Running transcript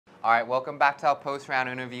All right, welcome back to our post-round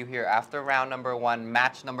interview here. After round number 1,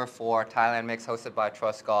 match number 4, Thailand mix hosted by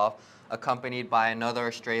Trustgolf, accompanied by another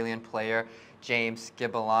Australian player, James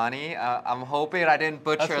Gibellini. I'm hoping I didn't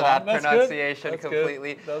butcher that pronunciation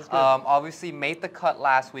completely. Obviously made the cut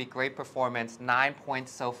last week, great performance, 9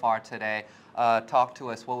 points so far today. Talk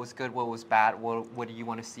to us, what was good, what was bad, what do you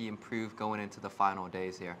want to see improve going into the final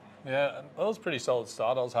days here? Yeah, that was a pretty solid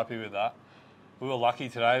start. I was happy with that. We were lucky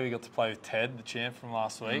today. We got to play with Ted, the champ from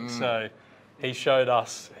last week. So he showed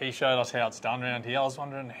us how it's done around here. I was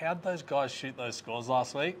wondering, how'd those guys shoot those scores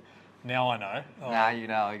last week? Now I know. Now you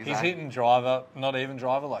know, exactly. He's hitting driver, not even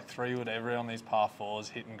driver, like 3-wood every on these par 4s,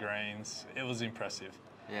 hitting greens. It was impressive.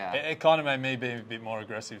 Yeah. It kind of made me be a bit more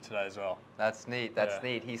aggressive today as well. That's neat. That's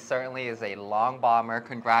neat. He certainly is a long bomber.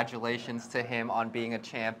 Congratulations to him on being a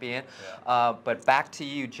champion. Yeah. But back to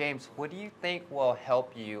you, James. What do you think will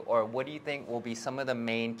help you, or what do you think will be some of the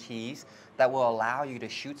main keys that will allow you to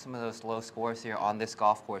shoot some of those low scores here on this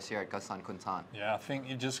golf course here at Gassan, Khuntan? Yeah, I think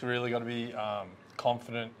you just really got to be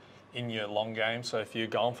confident in your long game. So if you're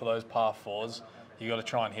going for those par 4s, you got to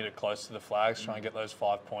try and hit it close to the flags, try and get those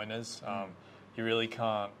 5-pointers. You really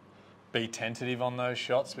can't be tentative on those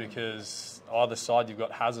shots because either side you've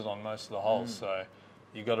got hazard on most of the holes. So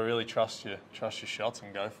you've got to really trust your shots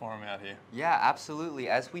and go for them out here. Yeah, absolutely.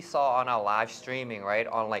 As we saw on our live streaming, right,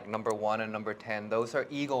 on like number 1 and number 10, those are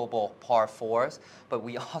eagleable par 4s, but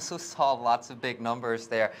we also saw lots of big numbers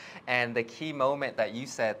there. And the key moment that you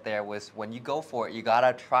said there was when you go for it, you got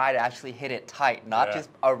to try to actually hit it tight, not just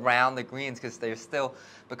around the greens, because they're still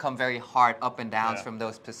become very hard up and downs from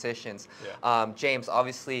those positions. James,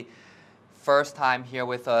 obviously, first time here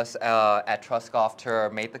with us at Trust Golf Tour,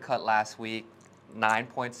 made the cut last week. 9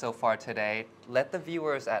 points so far today. Let the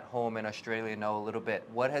viewers at home in Australia know a little bit.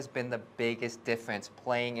 What has been the biggest difference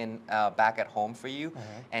playing in back at home for you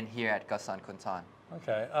and here at Gassan, Khuntan?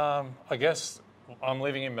 Okay, I guess I'm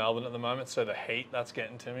living in Melbourne at the moment, so the heat, that's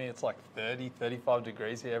getting to me. It's like 30, 35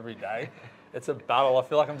 degrees here every day. It's a battle. I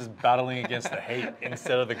feel like I'm just battling against the heat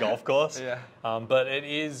instead of the golf course. But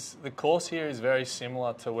the course here is very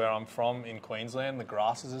similar to where I'm from in Queensland. The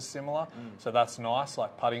grasses are similar, so that's nice.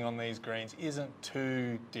 Like putting on these greens isn't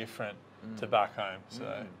too different to back home.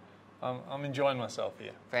 So I'm enjoying myself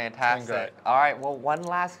here. Fantastic. All right, well, one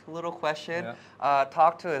last little question.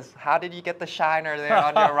 Talk to us. How did you get the shiner there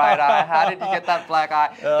on your right eye? How did you get that black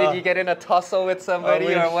eye? Did you get in a tussle with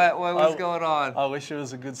somebody, or what was going on? I wish it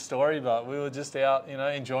was a good story, but we were just out,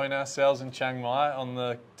 enjoying ourselves in Chiang Mai on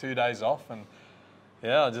the 2 days off, and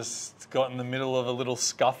I just got in the middle of a little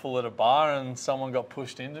scuffle at a bar, and someone got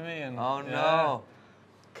pushed into me, and no,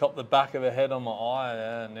 copped the back of the head on my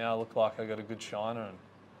eye. And now I look like I got a good shiner.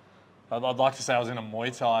 And I'd like to say I was in a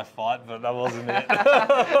Muay Thai fight, but that wasn't it.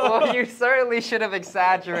 Well, you certainly should have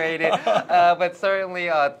exaggerated. But certainly,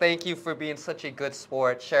 thank you for being such a good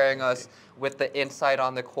sport, sharing us with the insight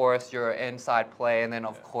on the course, your inside play, and then,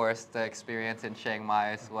 of course, the experience in Chiang Mai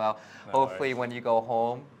as well. Hopefully, when you go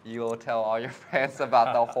home, you'll tell all your friends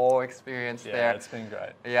about the whole experience there. Yeah, it's been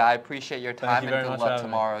great. Yeah, I appreciate your time, and good luck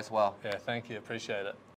tomorrow as well. Yeah, thank you. Appreciate it.